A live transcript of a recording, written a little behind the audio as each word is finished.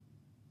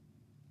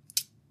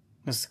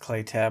This is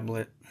Clay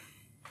Tablet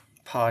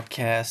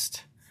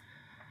podcast.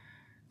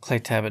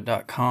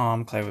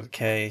 ClayTablet.com, Clay with a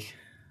K.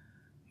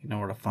 You know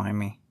where to find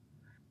me.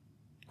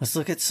 Let's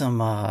look at some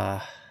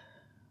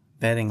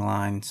betting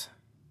lines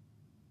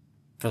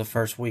for the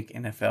first week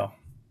NFL.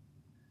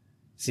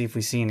 See if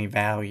we see any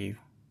value.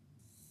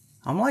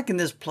 I'm liking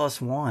this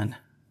 +1.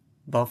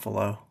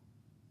 Buffalo.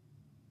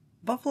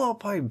 Buffalo will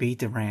probably beat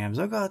the Rams.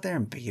 They'll go out there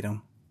and beat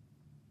them.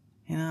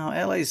 You know,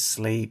 LA's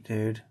sleep,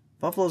 dude.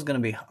 Buffalo's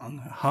going to be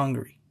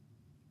hungry.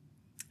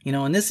 You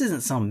know, and this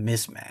isn't some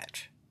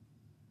mismatch.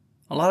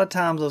 A lot of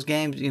times those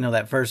games, you know,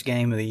 that first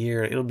game of the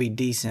year, it'll be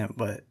decent,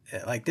 but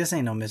like this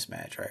ain't no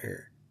mismatch right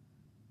here.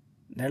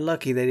 They're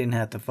lucky they didn't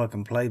have to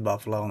fucking play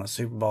Buffalo in the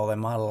Super Bowl. They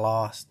might have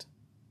lost.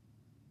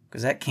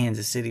 Because that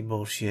Kansas City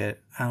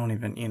bullshit, I don't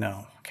even, you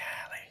know,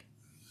 golly.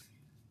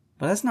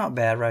 But that's not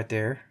bad right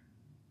there.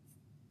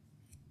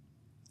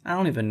 I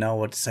don't even know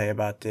what to say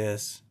about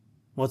this.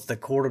 What's the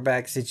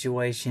quarterback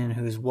situation?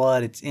 Who's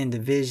what? It's in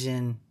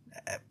division.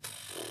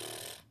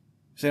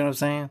 See what I'm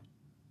saying?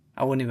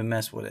 I wouldn't even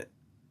mess with it.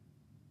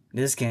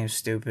 This game's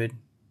stupid.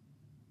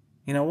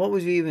 You know, what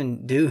would you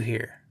even do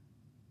here?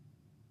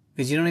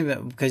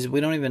 Because we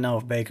don't even know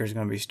if Baker's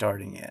going to be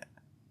starting yet.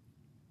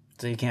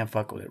 So you can't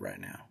fuck with it right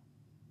now.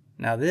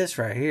 Now this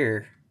right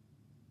here.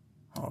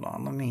 Hold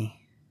on,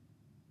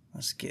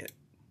 let's get.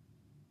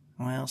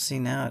 Well, see,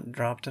 now it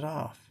dropped it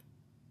off.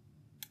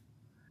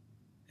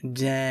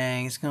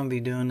 Dang, it's going to be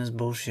doing this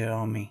bullshit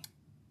on me.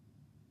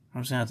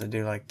 I'm just going to have to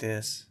do like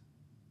this.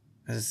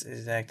 Because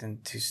it's acting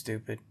too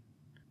stupid.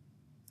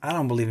 I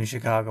don't believe in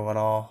Chicago at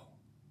all.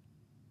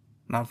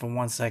 Not for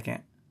 1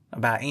 second.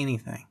 About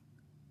anything.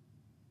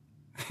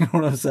 You know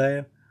what I'm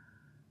saying?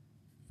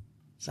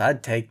 So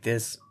I'd take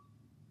this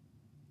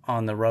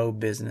on the road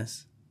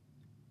business.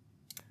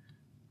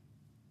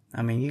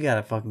 I mean, you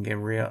gotta fucking get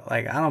real.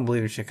 Like, I don't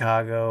believe in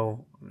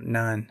Chicago.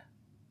 None.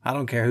 I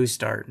don't care who's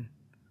starting.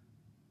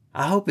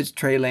 I hope it's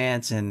Trey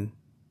Lance and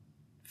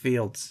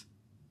Fields.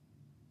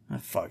 Oh,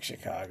 fuck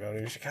Chicago,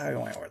 dude.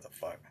 Chicago ain't worth a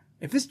fuck.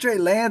 If it's Trey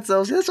Lance,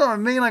 though, that's what I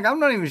mean. Like, I'm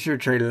not even sure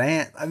Trey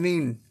Lance. I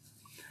mean,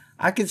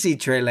 I could see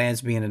Trey Lance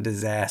being a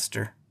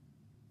disaster.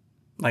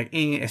 Like,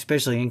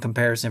 especially in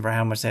comparison for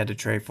how much they had to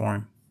trade for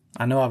him.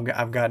 I know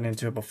I've gotten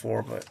into it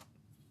before, but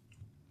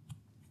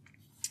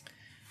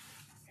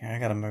yeah, I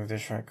gotta move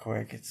this right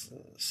quick. It's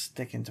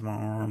sticking to my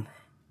arm.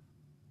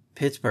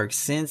 Pittsburgh,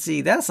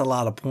 Cincy. That's a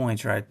lot of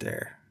points right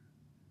there.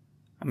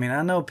 I mean,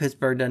 I know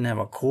Pittsburgh doesn't have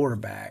a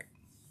quarterback.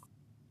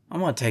 I'm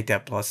going to take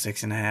that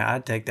 +6.5.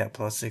 I'd take that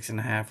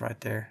 +6.5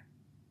 right there.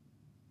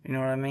 You know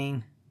what I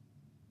mean?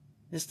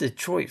 This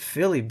Detroit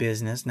Philly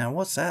business. Now,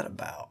 what's that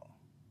about?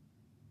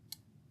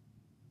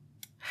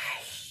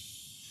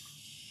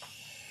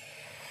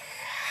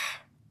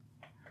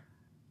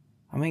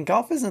 I mean,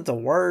 Goff isn't the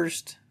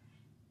worst.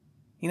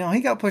 You know,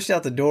 he got pushed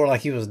out the door like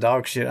he was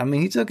dog shit. I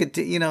mean, he took it,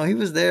 he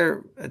was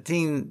there, a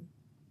team,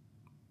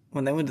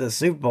 when they went to the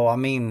Super Bowl. I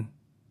mean,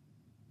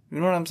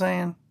 you know what I'm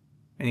saying?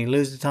 And he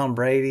loses to Tom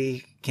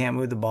Brady, can't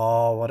move the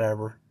ball,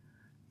 whatever.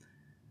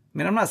 I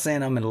mean, I'm not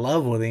saying I'm in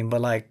love with him, but,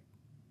 like,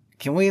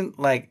 can we,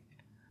 like,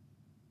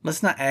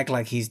 let's not act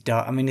like he's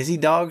dog. I mean, is he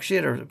dog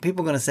shit, or are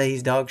people going to say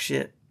he's dog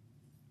shit?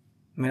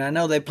 I mean, I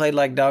know they played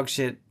like dog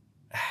shit.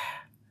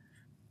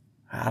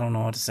 I don't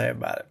know what to say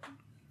about it.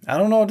 I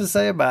don't know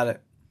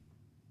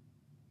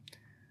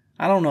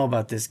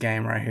about this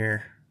game right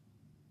here.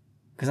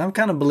 Because I'm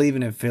kind of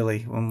believing in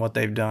Philly and what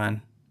they've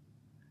done.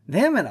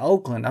 Them in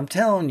Oakland, I'm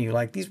telling you,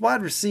 like, these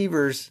wide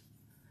receivers,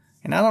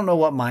 and I don't know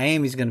what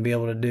Miami's going to be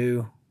able to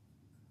do.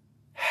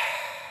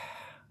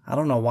 I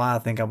don't know why I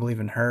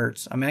believe in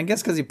Hurts. I mean, I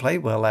guess because he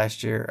played well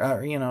last year.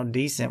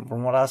 Decent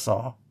from what I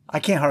saw. I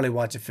can't hardly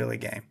watch a Philly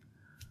game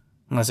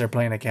unless they're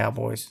playing the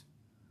Cowboys.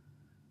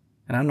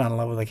 And I'm not in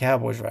love with the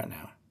Cowboys right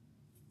now.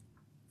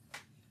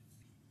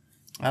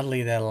 I'd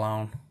leave that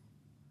alone.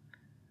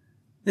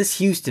 This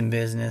Houston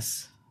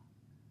business.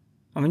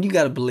 I mean, you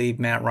got to believe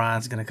Matt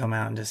Ryan's going to come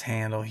out and just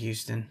handle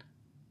Houston.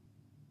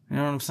 You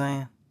know what I'm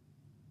saying?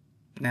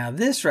 Now,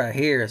 this right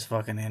here is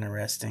fucking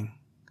interesting.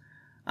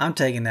 I'm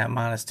taking that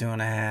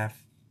 -2.5.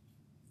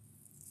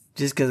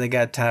 Just because they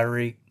got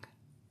Tyreek.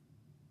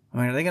 I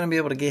mean, are they going to be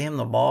able to get him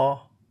the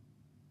ball?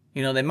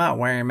 You know, they might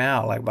wear him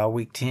out like by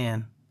week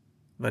 10.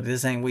 But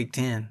this ain't week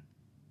 10.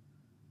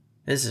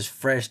 This is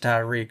fresh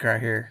Tyreek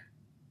right here.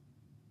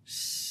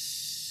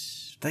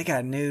 They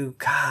got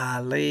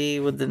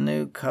with the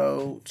new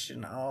coach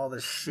and all the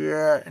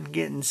shit and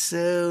getting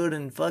sued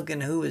and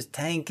fucking who is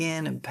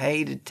tanking and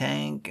paid to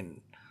tank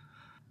and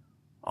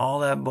all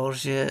that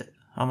bullshit.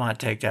 I might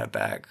take that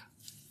back.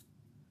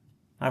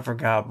 I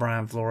forgot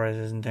Brian Flores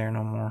isn't there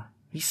no more.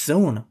 He's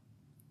suing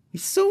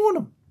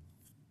him.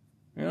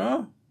 You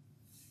know?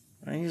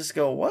 And you just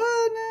go, what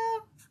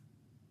now?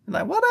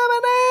 Like, what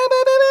happened there,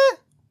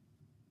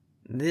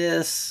 baby?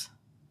 This,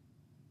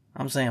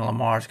 I'm saying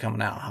Lamar's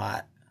coming out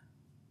hot.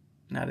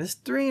 Now, this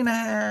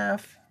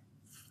 3.5.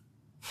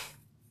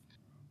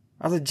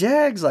 Are the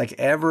Jags, like,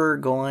 ever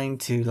going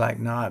to, like,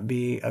 not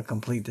be a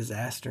complete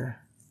disaster?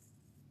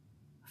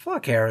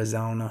 Fuck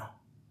Arizona.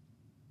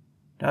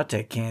 I'll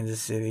take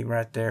Kansas City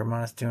right there.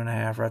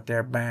 -2.5 right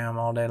there. Bam,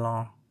 all day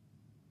long.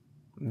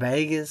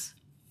 Vegas.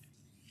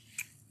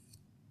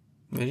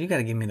 But you got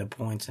to give me the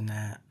points in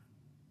that.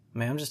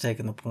 Man, I'm just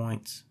taking the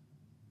points.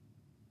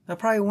 They'll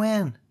probably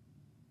win.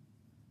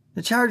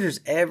 The Chargers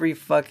every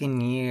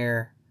fucking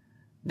year.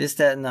 This,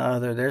 that, and the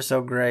other. They're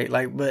so great.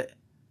 Like, but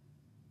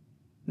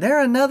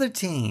they're another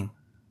team.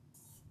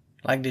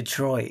 Like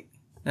Detroit.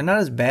 They're not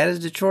as bad as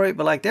Detroit,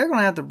 but like they're going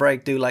to have to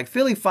break through. Like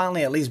Philly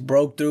finally at least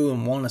broke through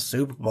and won a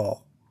Super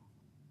Bowl.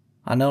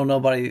 I know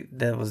nobody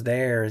that was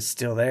there is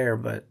still there,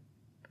 but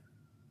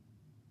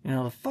you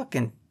know, the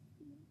fucking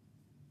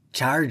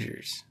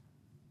Chargers.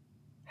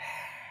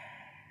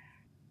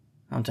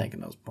 I'm taking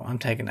those points. I'm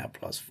taking that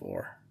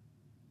 +4.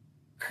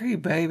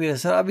 Creep, baby.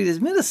 Is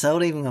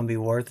Minnesota even going to be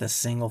worth a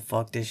single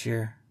fuck this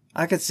year?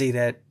 I could see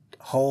that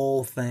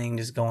whole thing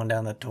just going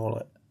down the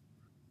toilet.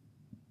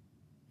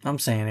 I'm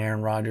saying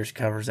Aaron Rodgers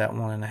covers that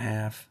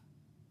 1.5.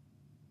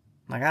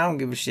 Like, I don't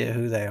give a shit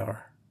who they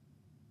are.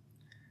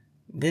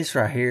 This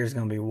right here is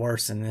going to be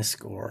worse than this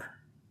score.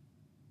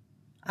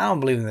 I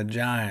don't believe in the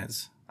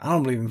Giants. I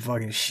don't believe in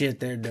fucking shit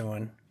they're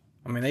doing.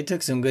 I mean, they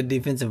took some good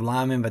defensive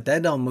linemen, but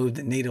that don't move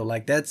the needle.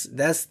 Like, that's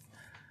the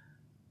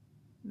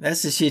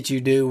shit you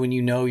do when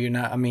you know you're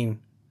not. I mean,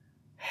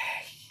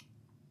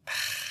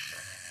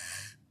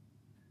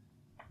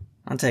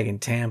 I'm taking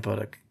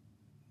Tampa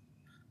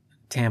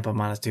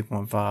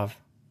 -2.5.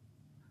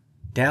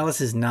 Dallas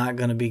is not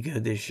going to be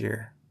good this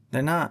year.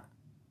 They're not.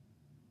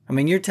 I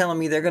mean, you're telling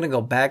me they're going to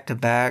go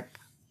back-to-back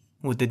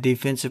with the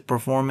defensive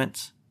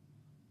performance?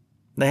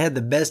 They had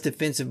the best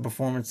defensive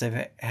performance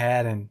they've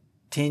had in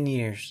 10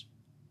 years.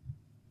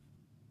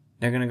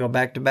 They're going to go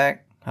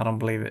back-to-back? I don't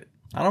believe it.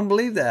 I don't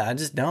believe that. I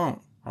just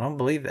don't. I don't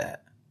believe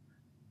that.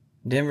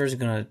 Denver's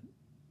going to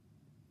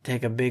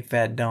take a big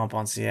fat dump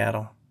on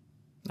Seattle.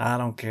 I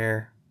don't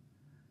care.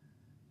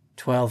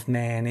 12th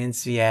man in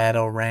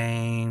Seattle,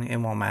 rain. It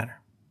won't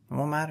matter. It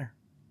won't matter.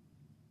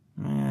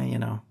 You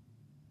know.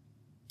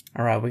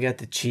 All right, we got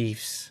the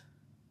Chiefs.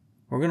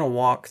 We're going to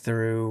walk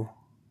through.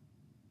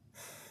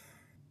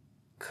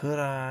 Could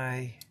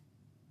I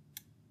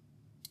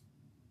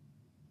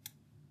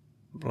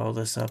blow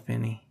this up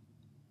any?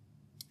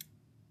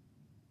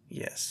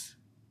 Yes.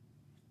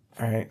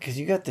 All right, because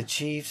you got the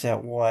Chiefs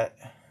at what?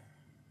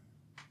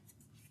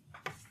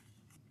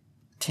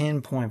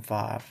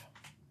 10.5.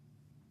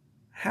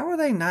 How are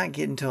they not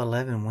getting to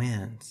 11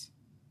 wins?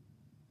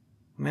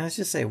 I mean, let's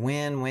just say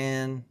win.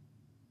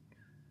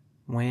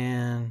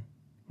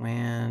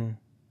 Man,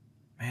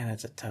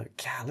 that's a tough.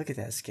 God, look at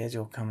that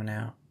schedule coming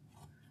out.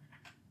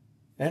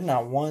 There's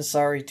not one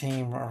sorry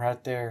team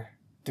right there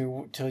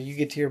till you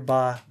get to your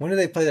bye. When do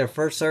they play their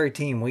first sorry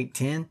team? Week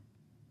 10?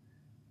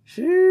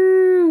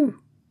 Shoo!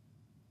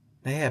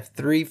 They have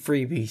 3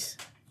 freebies.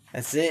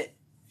 That's it.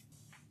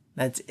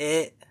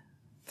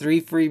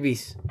 3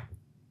 freebies.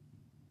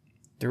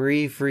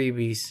 3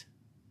 freebies.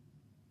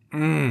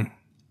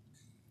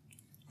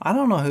 I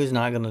don't know who's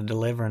not going to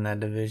deliver in that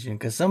division,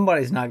 because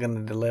somebody's not going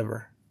to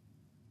deliver.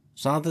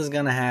 Something's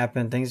going to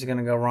happen. Things are going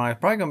to go wrong. It's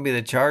probably going to be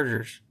the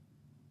Chargers.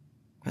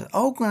 Because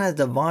Oakland has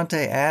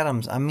Devontae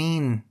Adams. I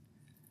mean,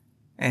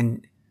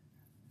 and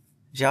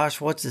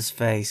Josh, what's his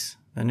face?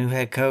 The new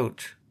head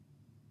coach.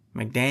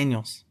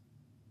 McDaniels.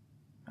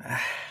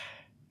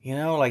 You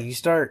know, like you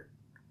start.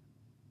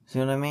 See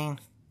what I mean?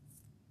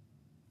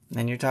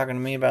 And you're talking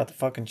to me about the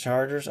fucking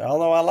Chargers.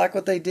 Although I like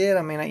what they did.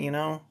 I mean, you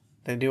know,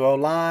 they do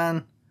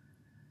O-line.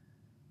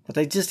 But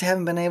they just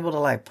haven't been able to,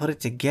 like, put it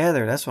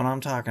together. That's what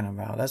I'm talking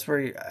about. That's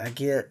where I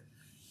get.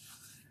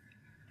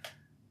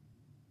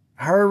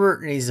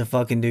 Herbert needs to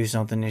fucking do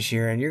something this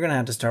year. And you're going to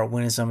have to start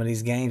winning some of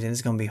these games. And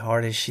it's going to be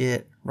hard as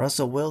shit.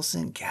 Russell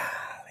Wilson?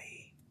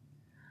 Golly.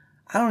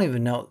 I don't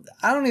even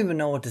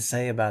know what to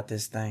say about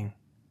this thing.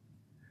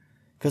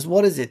 Because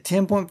what is it?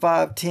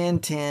 10.5, 10,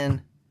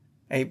 10,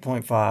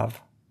 8.5.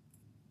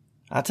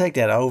 I'll take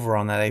that over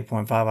on that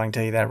 8.5. I can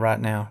tell you that right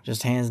now.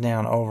 Just hands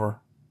down over.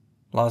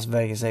 Las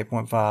Vegas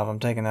 8.5. I'm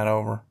taking that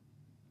over.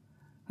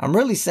 I'm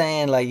really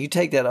saying, like, you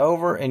take that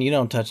over and you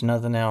don't touch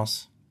nothing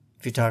else.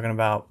 If you're talking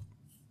about.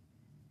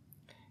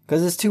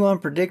 Because it's too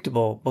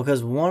unpredictable.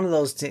 Because one of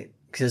those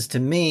because to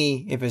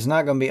me, if it's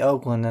not going to be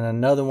Oakland, then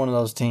another one of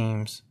those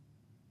teams.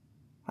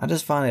 I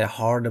just find it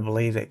hard to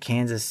believe that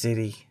Kansas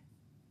City.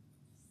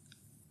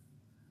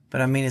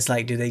 But I mean, it's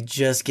like, do they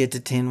just get to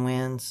 10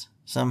 wins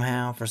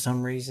somehow for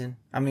some reason?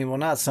 I mean, well,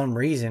 not some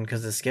reason,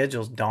 because the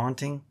schedule's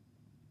daunting.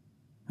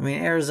 I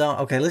mean,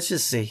 Arizona, okay, let's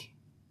just see.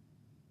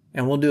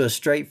 And we'll do a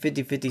straight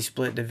 50-50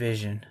 split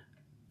division.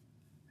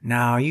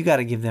 No, you got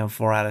to give them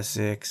 4 out of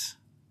 6.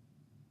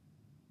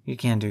 You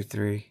can't do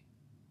 3.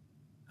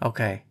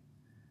 Okay.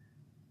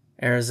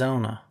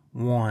 Arizona,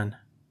 1,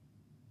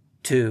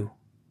 2.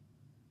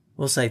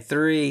 We'll say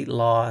 3,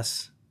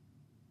 loss,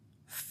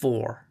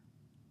 4,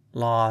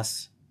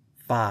 loss,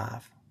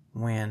 5,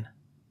 win,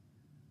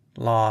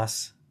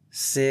 loss,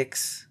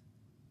 6,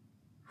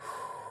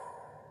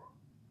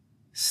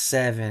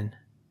 7,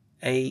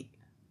 8,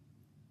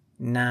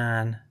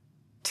 9,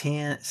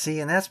 10. See,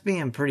 and that's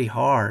being pretty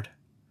hard.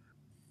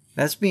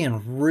 That's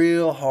being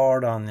real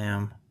hard on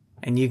them.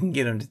 And you can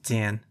get them to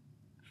 10.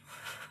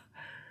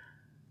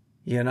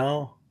 You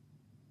know?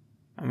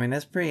 I mean,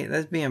 that's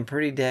being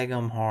pretty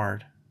daggum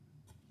hard.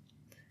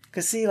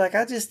 Because, see, like,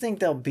 I just think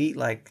they'll beat,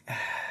 like...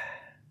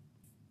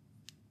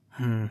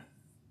 I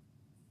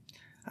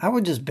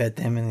would just bet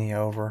them in the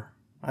over.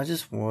 I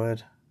just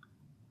would.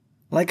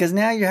 Like, because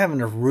now you're having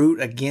to root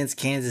against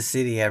Kansas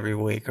City every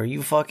week. Are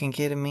you fucking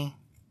kidding me?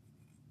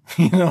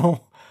 You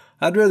know?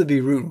 I'd rather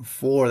be rooting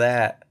for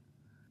that.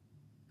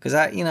 Because,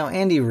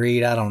 Andy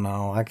Reid, I don't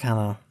know. I kind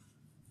of...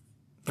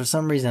 For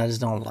some reason, I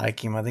just don't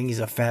like him. I think he's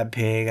a fat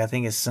pig. I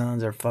think his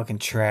sons are fucking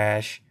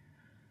trash.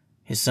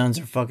 His sons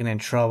are fucking in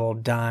trouble,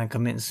 dying,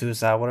 committing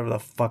suicide, whatever the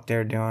fuck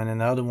they're doing. And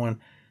the other one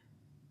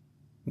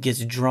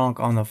gets drunk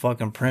on the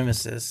fucking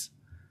premises.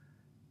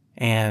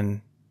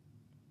 And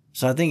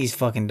so I think he's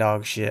fucking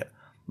dog shit.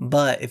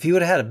 But if he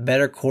would have had a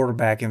better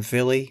quarterback in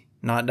Philly,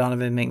 not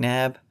Donovan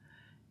McNabb,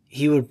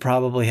 he would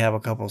probably have a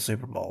couple of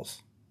Super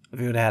Bowls. If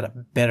he would have had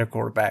a better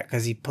quarterback.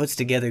 Because he puts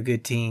together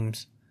good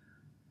teams.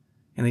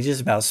 And it's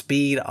just about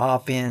speed,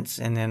 offense,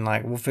 and then,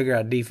 like, we'll figure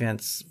out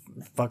defense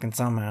fucking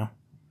somehow.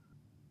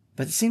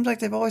 But it seems like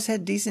they've always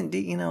had they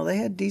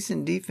had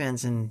decent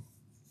defense in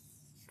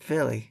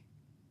Philly.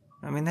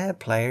 I mean, they had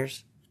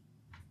players.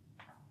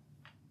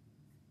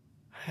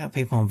 I got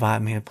people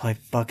invite me to play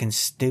fucking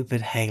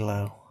stupid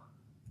Halo.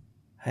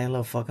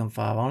 Halo fucking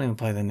 5. I don't even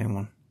play the new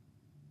one.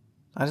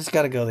 I just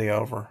gotta go the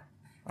over.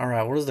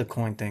 Alright, what does the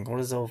coin think? What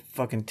does old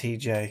fucking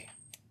TJ?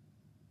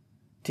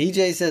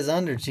 TJ says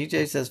under.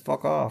 TJ says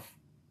fuck off.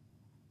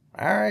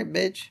 Alright,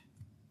 bitch.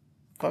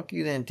 Fuck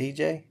you then,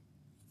 TJ.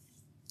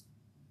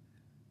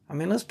 I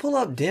mean, let's pull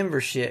up Denver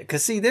shit.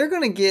 Because, see, they're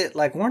going to get,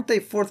 like, weren't they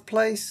 4th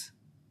place?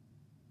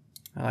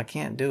 Well, I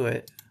can't do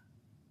it.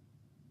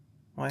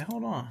 Wait,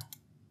 hold on.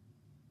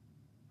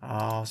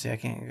 Oh, see, I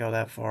can't go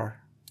that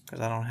far.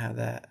 Because I don't have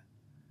that.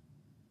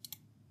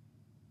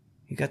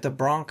 You got the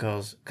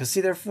Broncos. Because,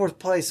 see, they're 4th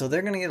place, so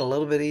they're going to get a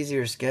little bit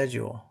easier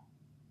schedule.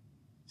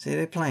 See,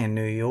 they're playing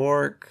New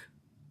York.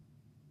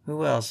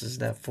 Who else is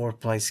that 4th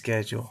place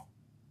schedule?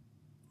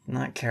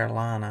 Not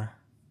Carolina.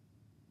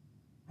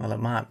 Well, it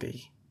might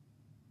be.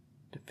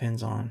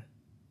 Depends on.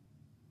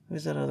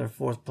 Who's that other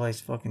 4th place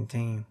fucking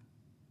team?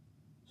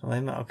 So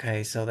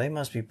they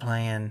must be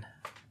playing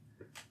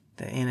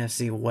the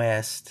NFC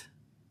West.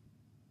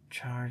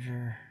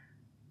 Charger.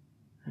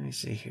 Let me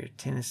see here.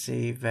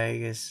 Tennessee,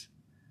 Vegas,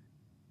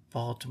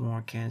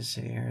 Baltimore, Kansas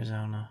City,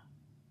 Arizona.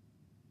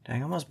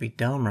 Dang, I must be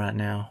dumb right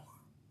now.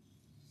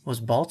 Was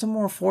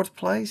Baltimore 4th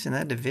place in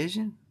that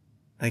division?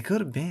 They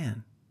could have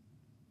been.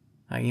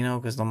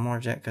 Because Lamar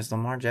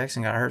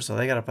Jackson got hurt, so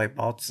they got to play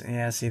Baltimore.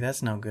 Yeah, see,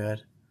 that's no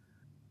good.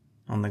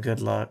 On the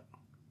good luck.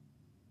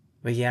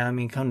 But yeah, I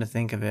mean, come to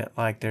think of it,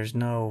 like, there's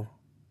no...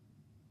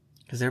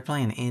 Because they're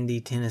playing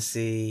Indy,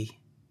 Tennessee.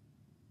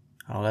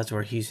 Oh, that's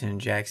where Houston and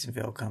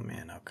Jacksonville come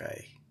in.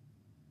 Okay.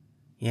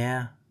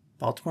 Yeah,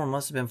 Baltimore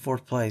must have been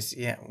 4th place.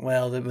 Yeah,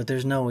 well, but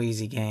there's no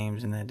easy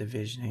games in that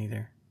division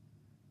either.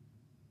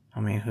 I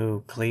mean,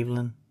 who?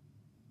 Cleveland?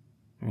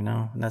 And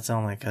that's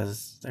only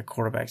because their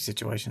quarterback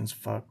situation's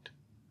fucked.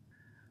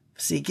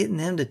 See, getting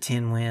them to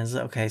 10 wins.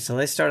 Okay, so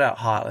they start out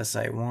hot. Let's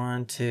say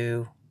 1,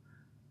 2,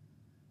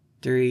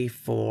 3,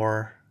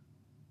 4.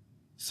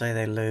 Say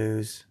they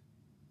lose.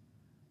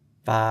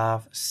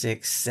 5,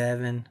 6,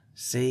 7.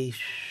 See?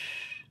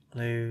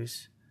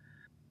 Lose.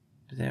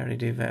 Did they already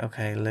do that?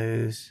 Okay,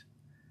 lose.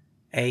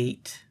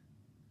 8,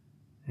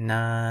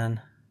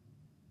 9,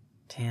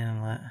 10,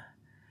 11.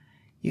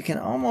 You can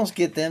almost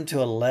get them to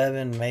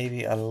 11,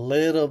 maybe a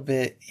little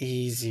bit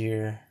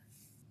easier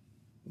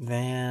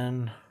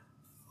than...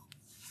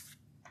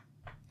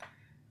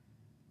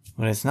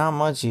 But it's not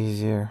much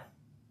easier.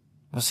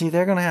 Well, see,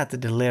 they're going to have to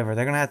deliver.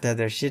 They're going to have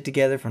their shit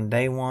together from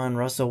day one.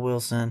 Russell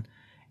Wilson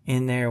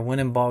in there,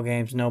 winning ball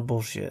games, no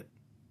bullshit.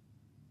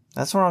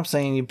 That's what I'm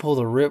saying. You pull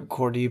the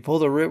ripcord. Do you pull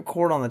the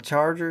ripcord on the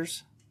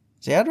Chargers?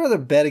 See, I'd rather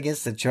bet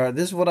against the Chargers.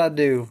 This is what I'd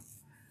do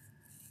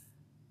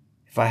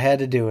if I had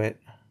to do it.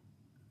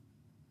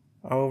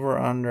 Over,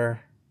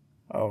 under,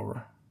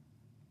 over.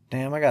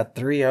 Damn, I got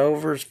 3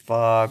 overs.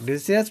 Fuck.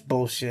 Dude, see, that's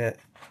bullshit.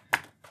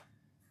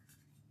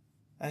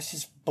 That's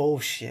just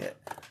bullshit.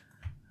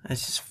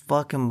 That's just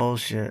fucking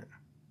bullshit.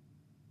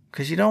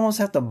 Because you'd almost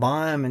have to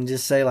buy them and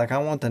just say, like, I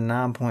want the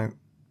 9 point...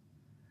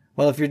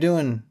 Well, if you're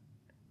doing...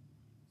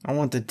 I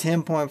want the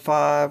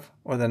 10.5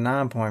 or the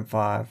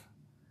 9.5.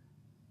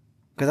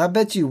 Because I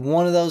bet you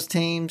one of those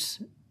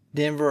teams,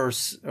 Denver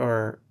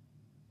or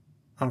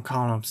I'm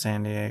calling them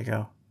San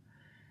Diego.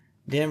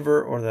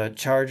 Denver or the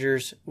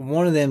Chargers,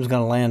 one of them is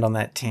going to land on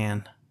that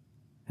 10.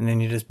 And then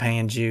you're just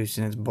paying juice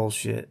and it's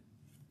bullshit.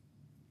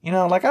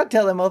 Like I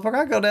tell that motherfucker,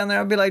 I go down there,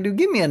 I'll be like, dude,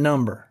 give me a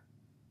number.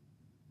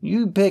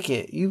 You pick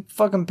it. You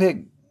fucking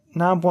pick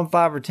 9.5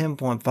 or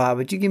 10.5,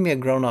 but you give me a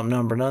grown-up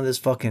number. None of this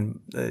fucking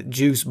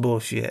juice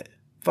bullshit.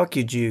 Fuck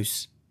you,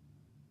 juice.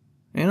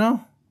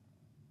 Fuck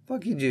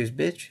you, juice,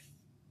 bitch.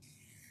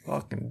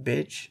 Fucking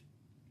bitch.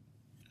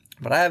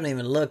 But I haven't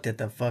even looked at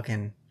the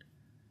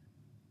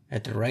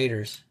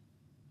Raiders.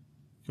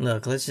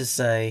 Look, let's just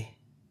say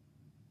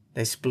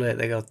they split.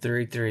 They go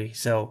 3-3.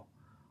 So,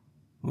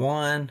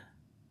 1,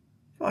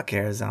 fuck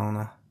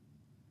Arizona.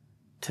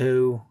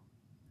 2,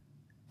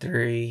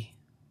 3.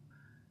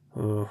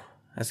 Ooh,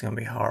 that's going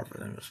to be hard for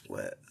them to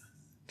split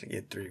to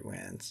get 3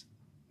 wins.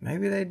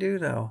 Maybe they do,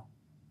 though.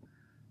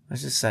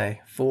 Let's just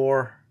say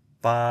 4,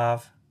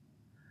 5.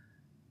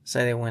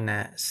 Say they win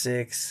that.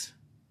 6,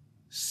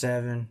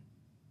 7,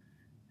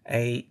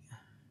 8.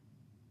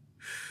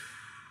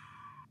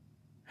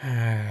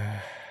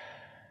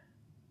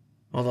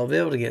 Well, they'll be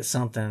able to get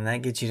something, and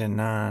that gets you to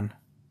 9.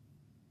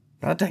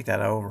 But I'll take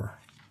that over.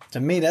 To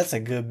me, that's a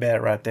good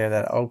bet right there.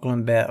 That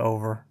Oakland bet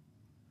over.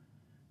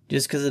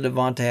 Just because of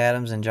Devontae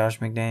Adams and Josh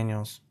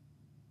McDaniels.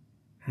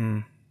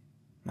 All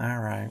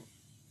right.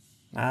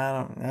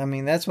 I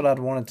mean, that's what I'd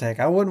want to take.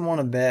 I wouldn't want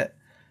to bet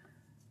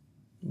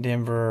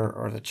Denver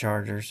or the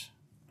Chargers.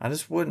 I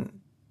just wouldn't.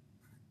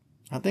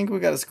 I think we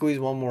got to squeeze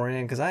one more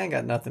in because I ain't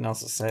got nothing else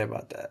to say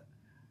about that.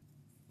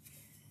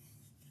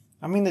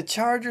 I mean, the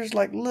Chargers,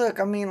 like,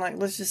 look, I mean, like,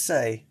 let's just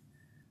say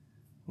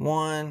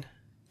 1,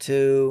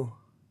 2,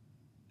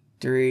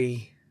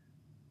 3,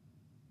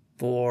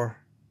 4,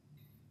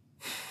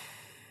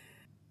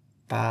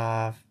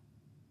 5,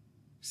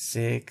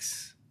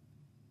 6.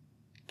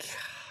 God.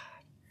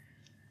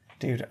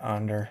 Dude,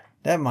 under.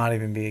 That might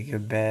even be a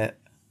good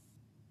bet.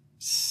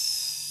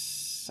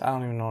 I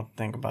don't even know what to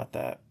think about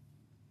that.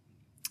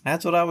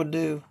 That's what I would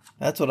do.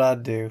 That's what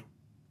I'd do.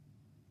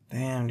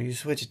 Damn, do you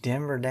switch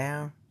Denver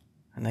down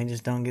and they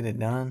just don't get it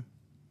done?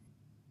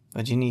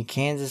 But you need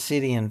Kansas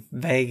City and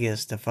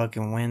Vegas to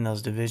fucking win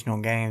those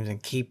divisional games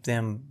and keep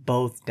them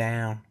both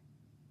down.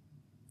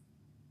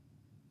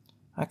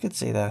 I could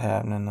see that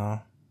happening,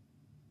 though.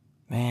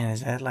 Man,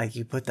 is that like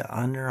you put the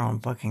under on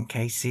fucking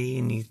KC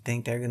and you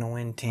think they're going to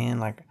win 10?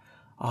 Like,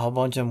 a whole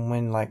bunch of them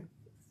win like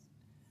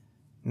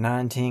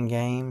 9, 10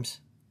 games?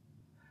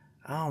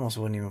 I almost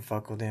wouldn't even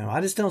fuck with them.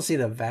 I just don't see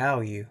the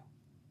value.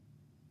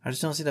 Here,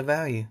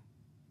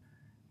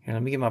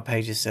 let me get my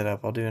pages set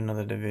up. I'll do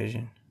another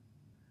division.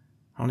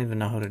 I don't even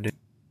know who to do.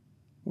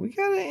 We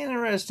got an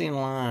interesting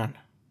line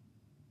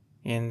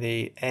in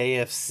the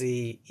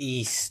AFC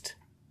East.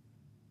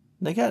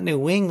 They got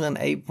New England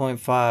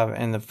 8.5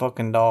 and the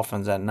fucking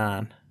Dolphins at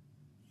 9.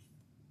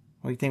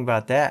 What do you think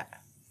about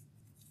that?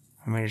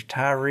 I mean, is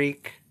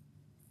Tyreek,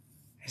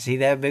 is he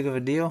that big of a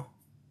deal?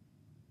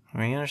 I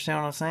mean, you understand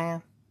what I'm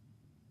saying?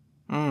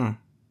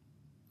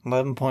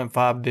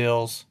 11.5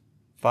 Bills,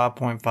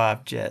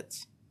 5.5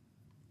 Jets.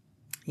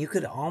 You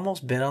could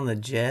almost bet on the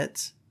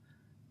Jets,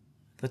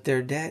 but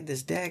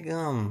this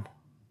daggum.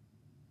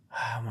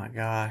 Oh my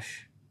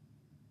gosh.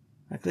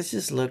 Like, let's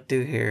just look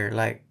through here.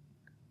 Like,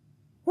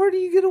 where do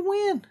you get a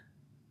win?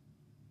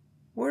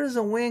 Where does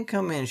a win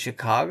come in?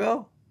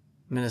 Chicago?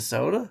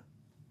 Minnesota?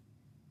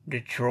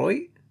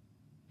 Detroit?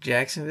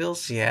 Jacksonville?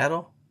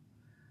 Seattle?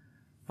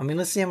 I mean,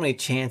 let's see how many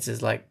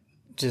chances, like,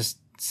 just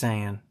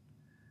saying.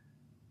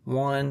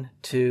 1,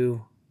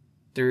 2,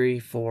 3,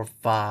 4,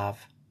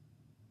 5.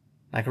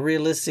 Like,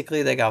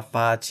 realistically, they got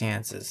 5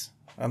 chances.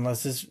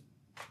 Unless this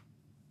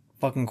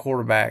fucking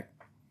quarterback,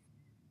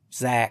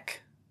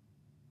 Zach,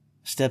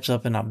 steps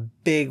up in a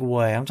big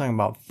way. I'm talking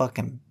about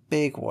fucking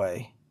big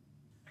way.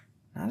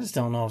 I just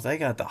don't know if they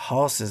got the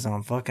horses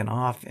on fucking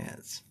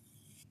offense.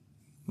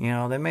 You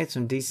know, they made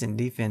some decent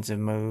defensive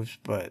moves,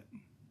 but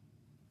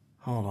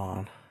hold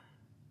on.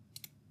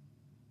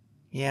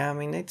 Yeah, I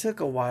mean, they took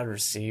a wide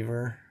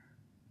receiver.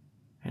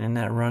 And then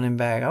that running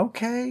back.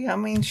 Okay, I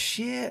mean,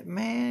 shit,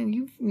 man.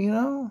 You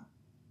know.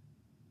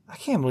 I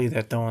can't believe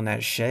they're throwing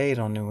that shade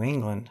on New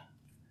England.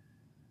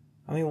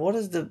 I mean, what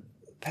does the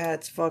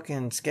Pats'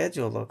 fucking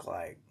schedule look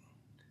like?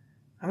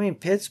 I mean,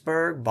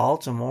 Pittsburgh,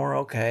 Baltimore,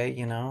 okay,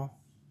 you know.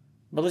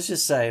 But let's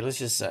just say. Let's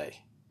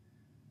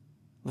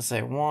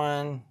say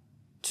 1,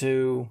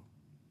 2,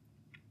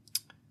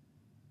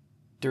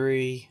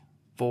 3,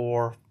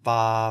 4,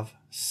 5,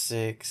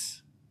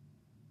 6,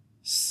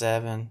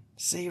 7.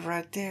 See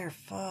right there,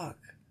 fuck.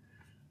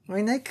 I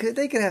mean, they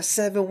could have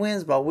 7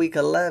 wins by week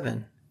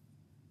 11.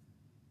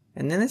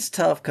 And then it's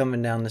tough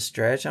coming down the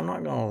stretch, I'm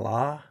not gonna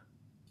lie.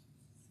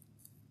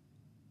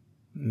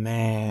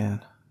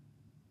 Man.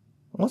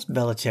 What's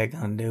Belichick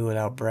gonna do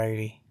without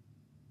Brady?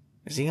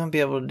 Is he gonna be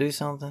able to do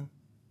something?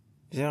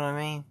 You know what I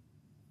mean?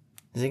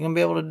 Is he gonna be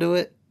able to do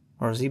it?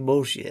 Or is he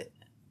bullshit?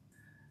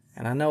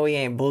 And I know he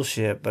ain't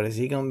bullshit, but is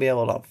he gonna be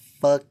able to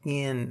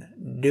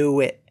fucking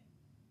do it?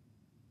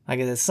 Like,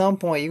 at some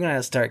point, you're going to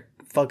have to start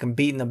fucking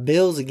beating the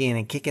Bills again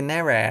and kicking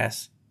their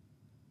ass.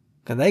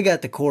 Because they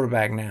got the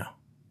quarterback now.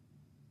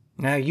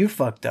 Now you're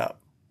fucked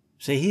up.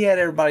 See, he had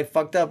everybody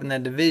fucked up in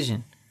that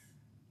division.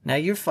 Now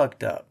you're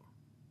fucked up.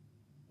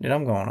 Dude,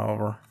 I'm going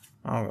over.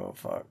 I don't give a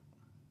fuck.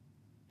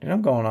 Dude,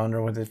 I'm going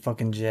under with the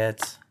fucking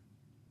Jets.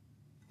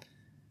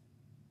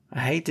 I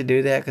hate to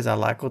do that because I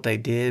like what they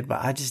did,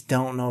 but I just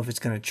don't know if it's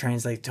going to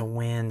translate to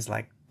wins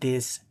like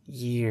this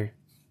year.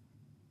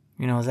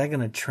 You know, is that going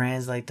to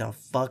translate to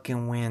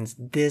fucking wins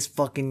this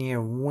fucking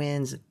year?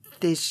 Wins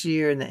this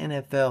year in the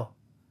NFL?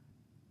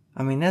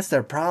 I mean, that's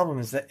their problem,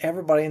 is that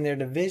everybody in their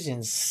division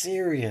is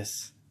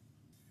serious.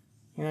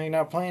 You know, you're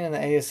not playing in the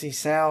AFC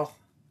South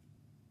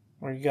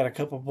where you got a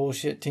couple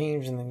bullshit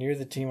teams and then you're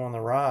the team on the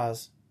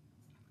rise.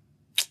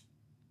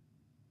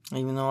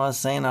 Even though I was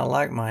saying I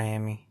like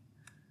Miami.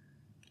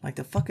 Like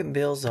the fucking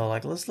Bills, though.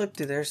 Like, let's look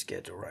through their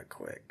schedule right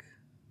quick.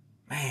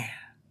 Man.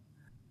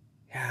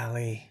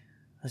 Golly.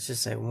 Let's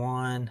just say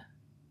 1,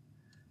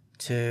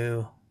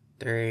 2,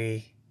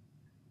 3,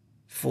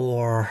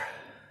 4.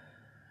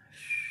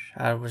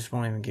 I just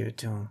won't even give it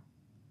to them.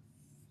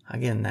 I'll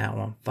give them that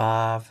one.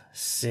 5,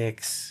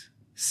 6,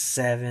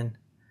 7,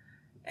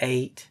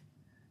 8,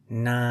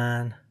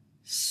 9,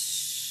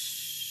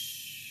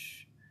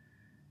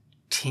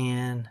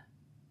 10.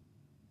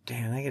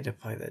 Damn, they get to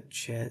play the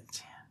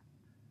Jets.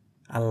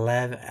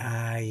 11.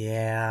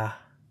 Yeah.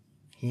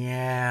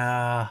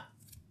 Yeah.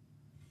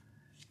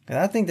 But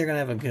I think they're going to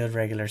have a good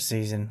regular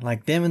season.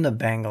 Like them and the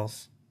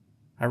Bengals.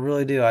 I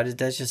really do.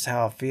 That's just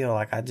how I feel.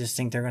 Like, I just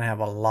think they're going to have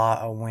a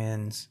lot of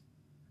wins.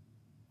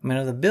 I mean,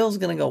 if the Bills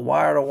going to go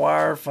wire to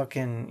wire,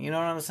 fucking, you know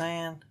what I'm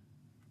saying?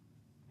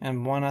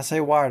 And when I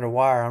say wire to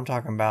wire, I'm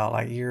talking about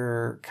like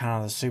you're kind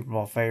of the Super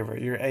Bowl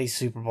favorite. You're a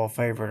Super Bowl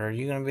favorite. Are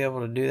you going to be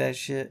able to do that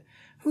shit?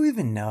 Who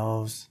even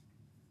knows?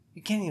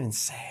 You can't even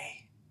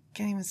say.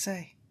 Can't even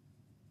say.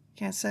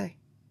 Can't say.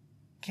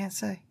 Can't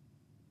say.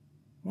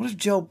 What if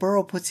Joe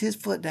Burrow puts his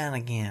foot down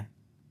again?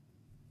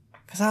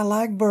 Because I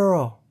like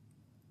Burrow.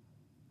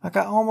 Like,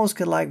 I almost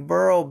could like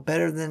Burrow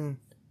better than...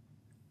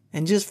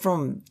 And just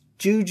from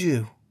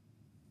juju.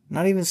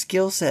 Not even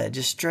skill set.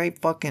 Just straight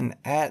fucking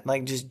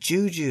just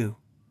juju.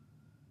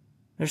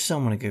 There's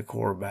so many good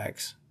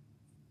quarterbacks.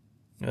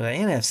 You know, the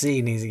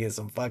NFC needs to get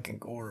some fucking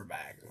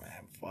quarterbacks,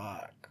 man.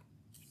 Fuck.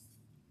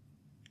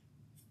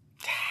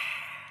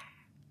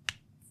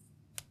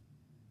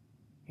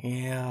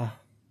 Yeah.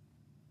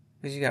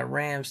 Because you got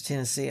Rams,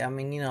 Tennessee. I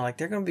mean, you know, like,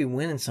 they're going to be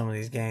winning some of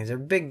these games. They're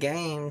big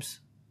games.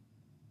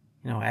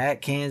 You know,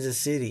 at Kansas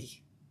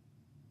City.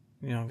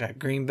 You know, got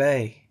Green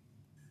Bay.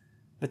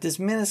 But this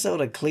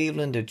Minnesota,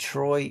 Cleveland,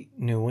 Detroit,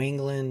 New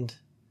England.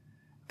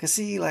 Because,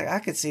 see, like, I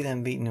could see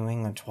them beating New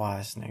England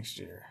twice next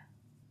year.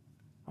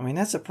 I mean,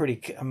 that's a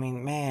pretty... I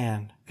mean,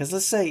 man. Because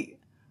let's say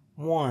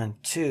 1,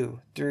 2,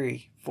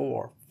 3,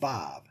 4,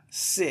 5,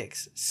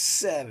 6,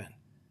 7...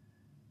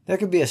 There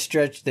could be a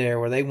stretch there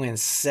where they win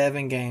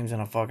 7 games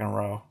in a fucking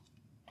row.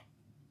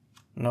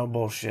 No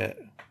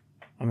bullshit.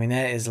 I mean,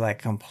 that is like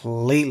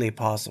completely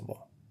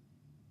possible.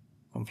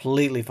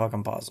 Completely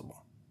fucking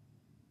possible.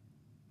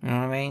 You know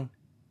what I mean?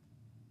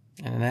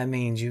 And that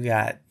means you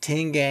got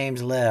 10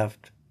 games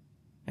left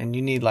and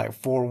you need like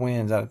 4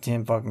 wins out of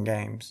 10 fucking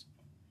games.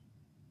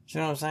 You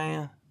know what I'm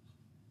saying?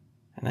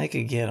 And they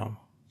could get them.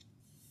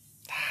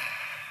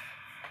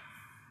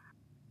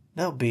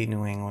 They'll beat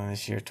New England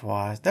this year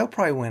twice. They'll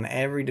probably win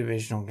every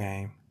divisional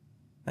game.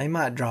 They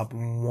might drop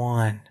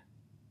 1.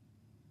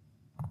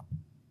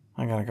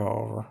 I gotta go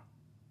over.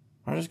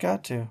 I just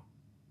got to.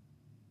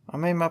 I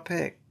made my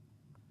pick.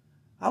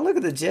 I look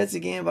at the Jets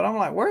again, but I'm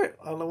like, where?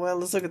 Well,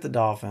 let's look at the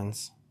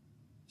Dolphins.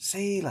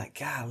 See, like,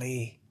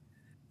 golly.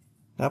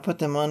 Did I put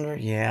them under?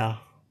 Yeah.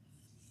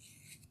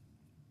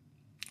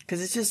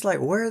 Because it's just like,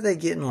 where are they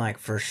getting like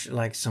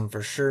some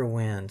for sure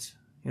wins?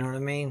 You know what I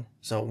mean?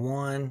 So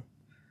 1,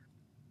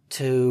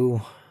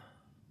 2,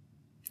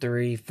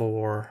 3,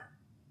 4,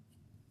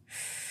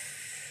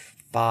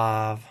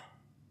 5.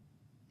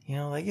 You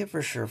know, they get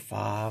for sure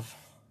 5.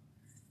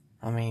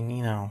 I mean,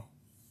 you know,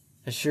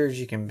 as sure as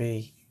you can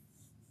be.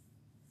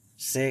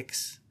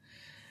 6.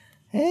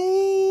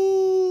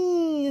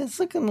 Hey,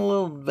 it's looking a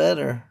little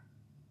better.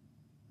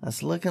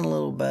 That's looking a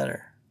little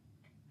better.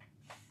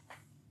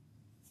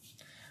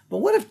 But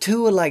what if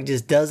Tua like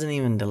just doesn't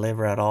even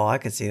deliver at all? I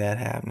could see that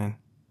happening.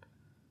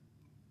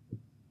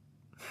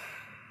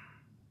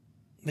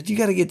 But you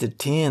got to get to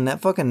 10. That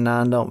fucking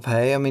 9 don't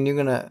pay. I mean, you're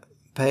going to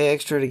pay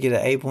extra to get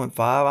an 8.5.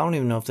 I don't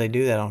even know if they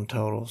do that on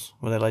totals,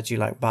 where they let you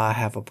like buy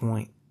half a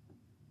point.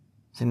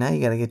 So now you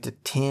got to get to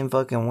 10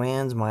 fucking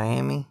wins,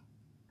 Miami.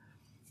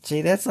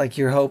 See, that's like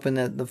you're hoping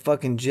that the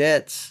fucking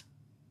Jets...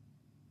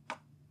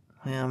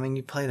 Yeah, I mean,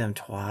 you play them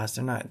twice.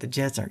 The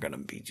Jets aren't going to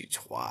beat you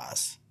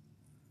twice.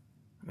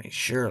 I mean,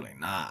 surely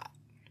not.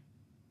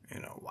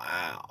 You know,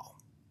 wow.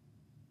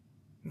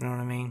 You know what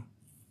I mean?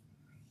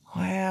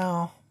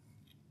 Well...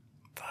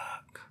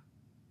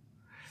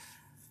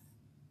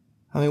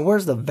 I mean,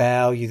 where's the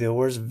value, though?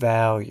 Where's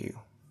value?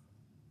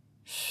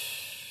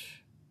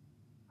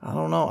 I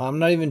don't know. I'm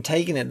not even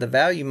taking it. The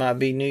value might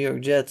be New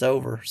York Jets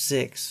over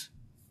 6.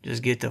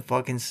 Just get to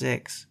fucking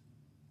 6.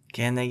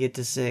 Can they get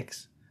to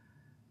 6?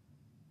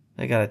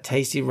 They got a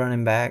tasty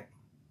running back.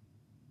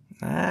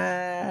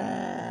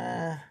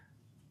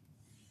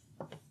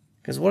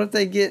 Because what if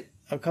they get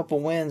a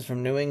couple wins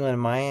from New England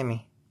and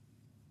Miami?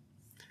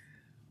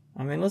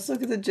 I mean, let's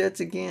look at the Jets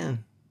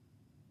again.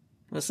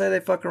 Let's say they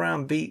fuck around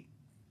and beat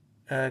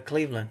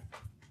Cleveland.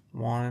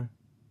 1,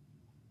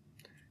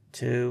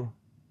 2,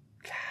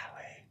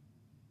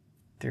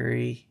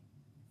 3,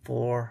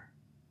 4,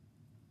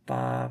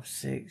 5,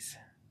 6.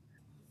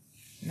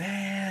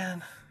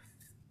 Man,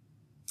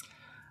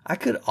 I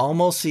could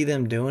almost see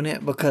them doing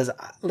it because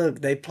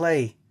look, they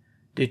play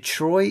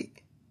Detroit,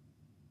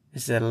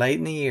 this is late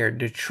in the year.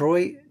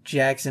 Detroit,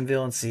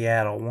 Jacksonville, and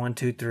Seattle. 1,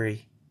 2,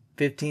 3.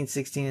 15,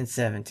 16, and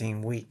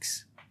 17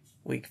 weeks.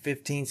 Week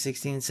 15,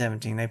 16, and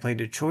 17. They play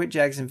Detroit,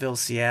 Jacksonville,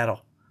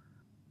 Seattle.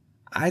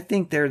 I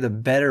think they're the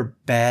better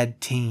bad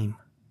team.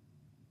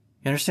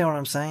 You understand what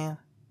I'm saying?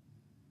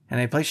 And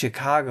they play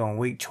Chicago in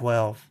week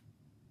 12.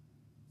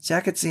 See,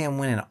 I could see them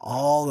winning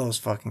all those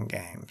fucking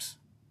games.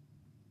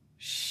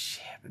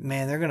 Shit, but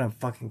man, they're going to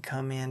fucking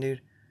come in,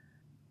 dude.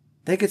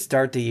 They could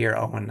start the year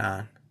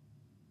 0-9.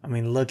 I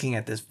mean, looking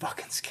at this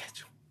fucking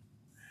schedule.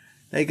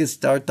 They could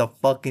start the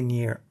fucking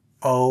year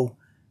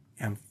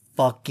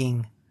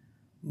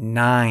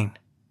 0-9.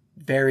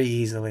 Very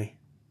easily.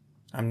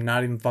 I'm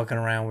not even fucking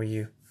around with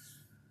you.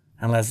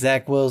 Unless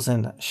Zach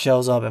Wilson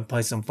shows up and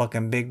plays some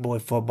fucking big boy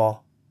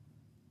football.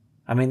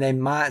 I mean, they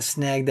might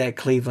snag that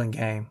Cleveland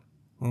game.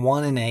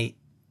 1-8.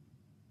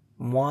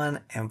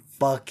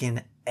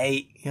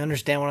 1-8. You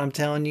understand what I'm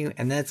telling you?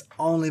 And that's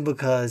only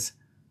because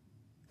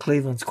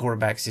Cleveland's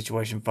quarterback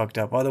situation fucked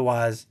up.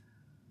 Otherwise,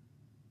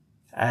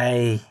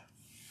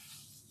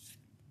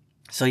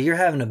 so you're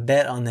having to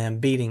bet on them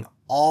beating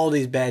all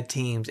these bad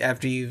teams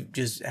after you've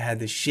just had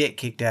the shit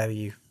kicked out of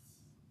you.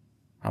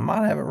 I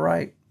might have it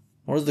right.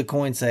 What does the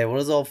coin say? What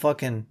does old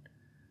fucking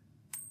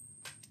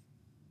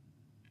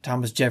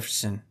Thomas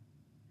Jefferson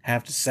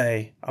have to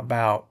say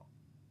about,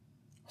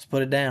 let's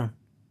put it down.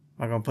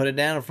 Am I going to put it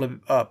down or flip it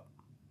up?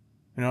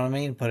 You know what I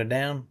mean? Put it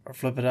down or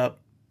flip it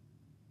up?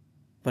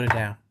 Put it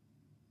down.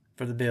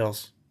 For the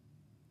Bills.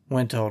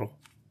 Win total.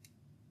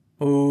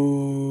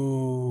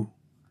 Ooh.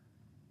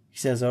 He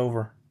says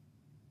over.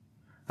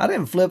 I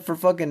didn't flip for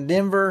fucking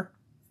Denver,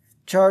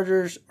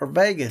 Chargers, or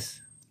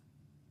Vegas.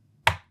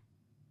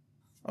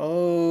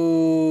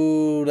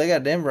 Oh, they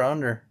got Denver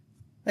under.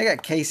 They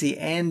got KC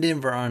and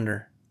Denver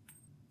under.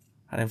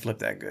 I didn't flip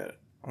that good.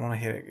 I want to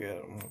hit it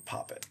good. I'm going to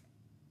pop it.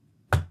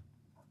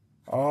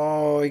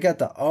 Oh, he got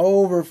the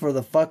over for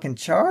the fucking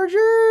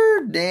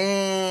Charger?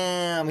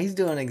 Damn. He's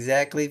doing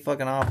exactly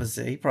fucking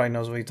opposite. He probably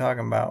knows what he's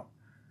talking about.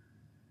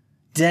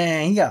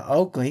 Dang, he got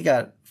Oakland. He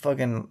got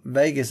fucking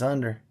Vegas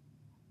under.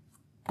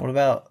 What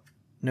about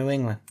New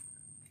England?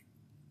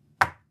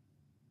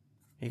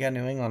 He got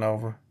New England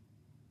over.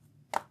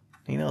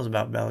 He knows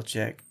about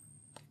Belichick.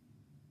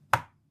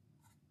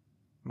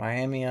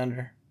 Miami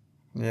under.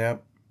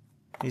 Yep.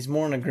 He's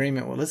more in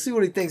agreement with. Let's see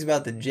what he thinks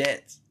about the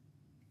Jets.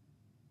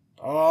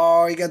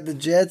 Oh, he got the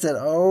Jets at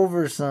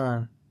over,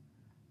 son.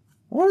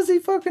 What is he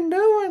fucking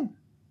doing?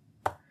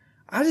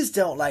 I just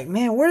don't like,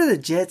 man, where do the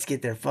Jets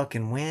get their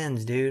fucking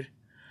wins, dude?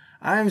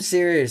 I'm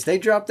serious. They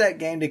dropped that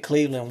game to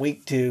Cleveland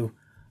week 2.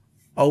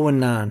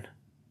 0-9.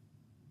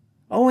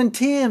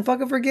 0-10.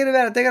 Fucking forget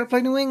about it. They got to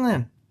play New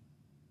England.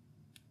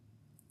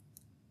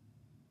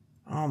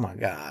 Oh, my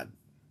God.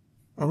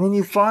 And then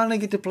you finally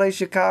get to play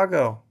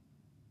Chicago.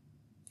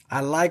 I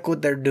like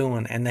what they're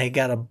doing, and they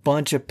got a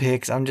bunch of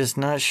picks. I'm just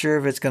not sure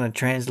if it's going to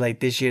translate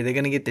this year. They're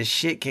going to get the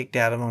shit kicked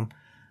out of them.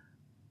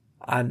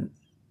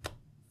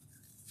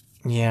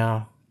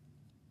 Yeah.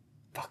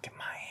 Fucking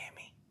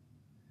Miami.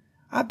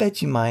 I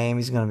bet you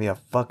Miami's going to be a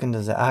fucking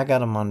disaster. I got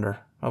them under.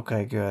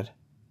 Okay, good.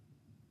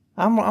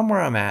 I'm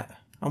where I'm at.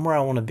 I'm where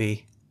I want to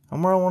be.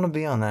 I'm where I want to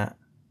be on that.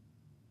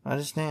 I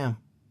just am.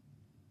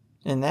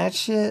 And that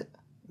shit,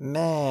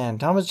 man,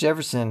 Thomas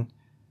Jefferson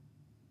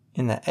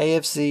in the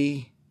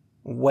AFC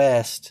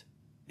West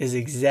is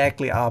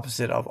exactly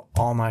opposite of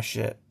all my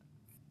shit.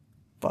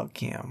 Fuck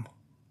him.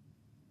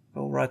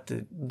 Go write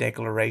the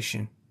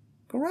declaration.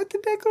 Go write the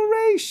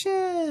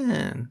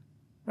declaration.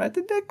 Write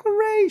the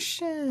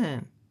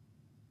declaration.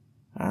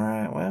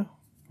 Alright, well,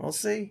 we'll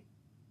see.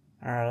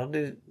 Alright, I'll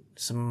do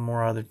some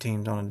more other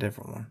teams on a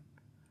different one.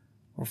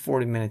 We're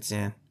 40 minutes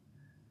in.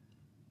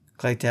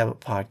 Clay Tablet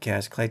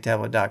Podcast,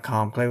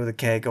 claytablet.com, Clay with a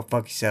K, go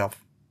fuck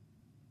yourself.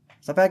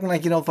 Stop acting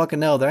like you don't fucking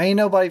know. There ain't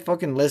nobody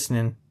fucking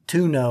listening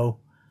to know.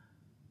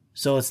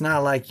 So it's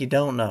not like you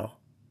don't know.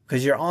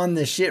 Because you're on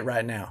this shit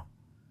right now.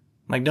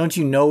 Like, don't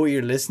you know what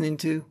you're listening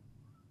to?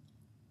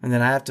 And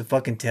then I have to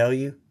fucking tell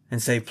you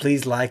and say,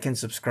 please like and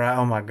subscribe.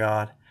 Oh my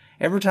God.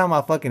 Every time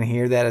I fucking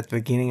hear that at the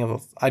beginning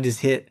of I just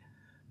hit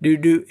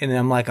do, and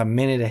I'm like a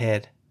minute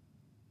ahead.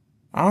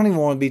 I don't even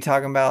want to be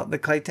talking about the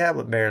Clay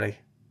Tablet barely.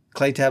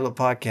 Clay Tablet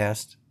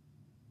Podcast.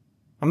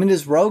 I mean,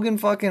 does Rogan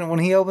fucking, when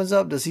he opens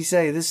up, does he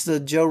say, this is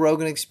the Joe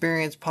Rogan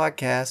Experience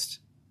Podcast?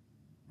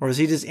 Or does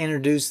he just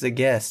introduce the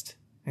guest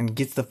and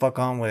gets the fuck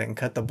on with it and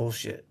cut the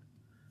bullshit?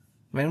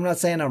 I mean, I'm not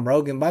saying I'm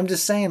Rogan, but I'm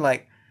just saying,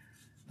 like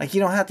you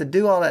don't have to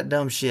do all that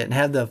dumb shit and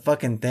have the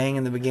fucking thing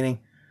in the beginning.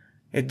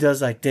 It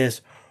does like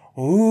this.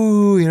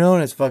 Ooh, you know,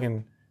 and it's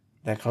fucking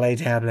the Clay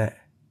Tablet.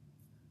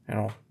 You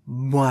know,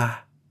 blah.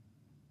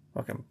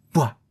 Fucking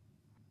blah.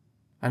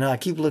 I know, I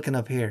keep looking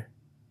up here.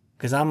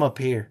 Because I'm up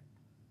here.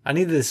 I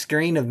need the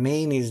screen of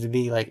me needs to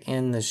be like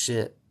in the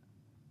shit.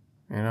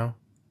 You know?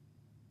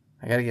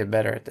 I gotta get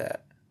better at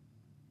that.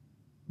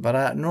 But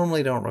I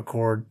normally don't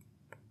record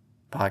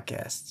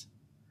podcasts.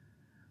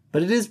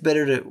 But it is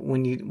better to,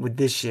 when you, with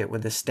this shit,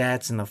 with the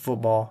stats and the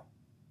football.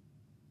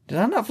 Did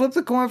I not flip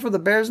the coin for the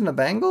Bears and the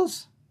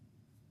Bengals?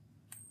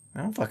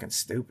 I'm fucking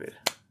stupid.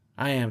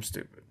 I am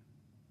stupid.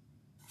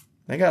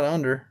 They got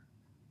under.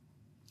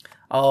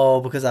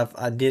 Oh, because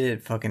I did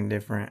it fucking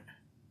different.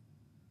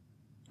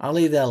 I'll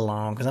leave that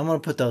alone because I'm gonna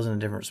put those in a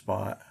different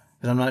spot.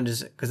 Because I'm not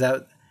just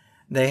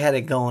they had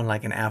it going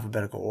like in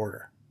alphabetical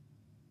order.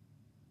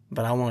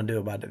 But I want to do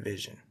it by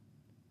division,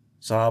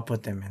 so I'll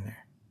put them in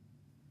there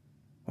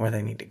where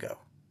they need to go.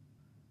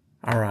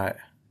 All right,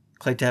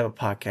 Clay Tablet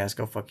Podcast.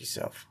 Go fuck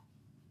yourself.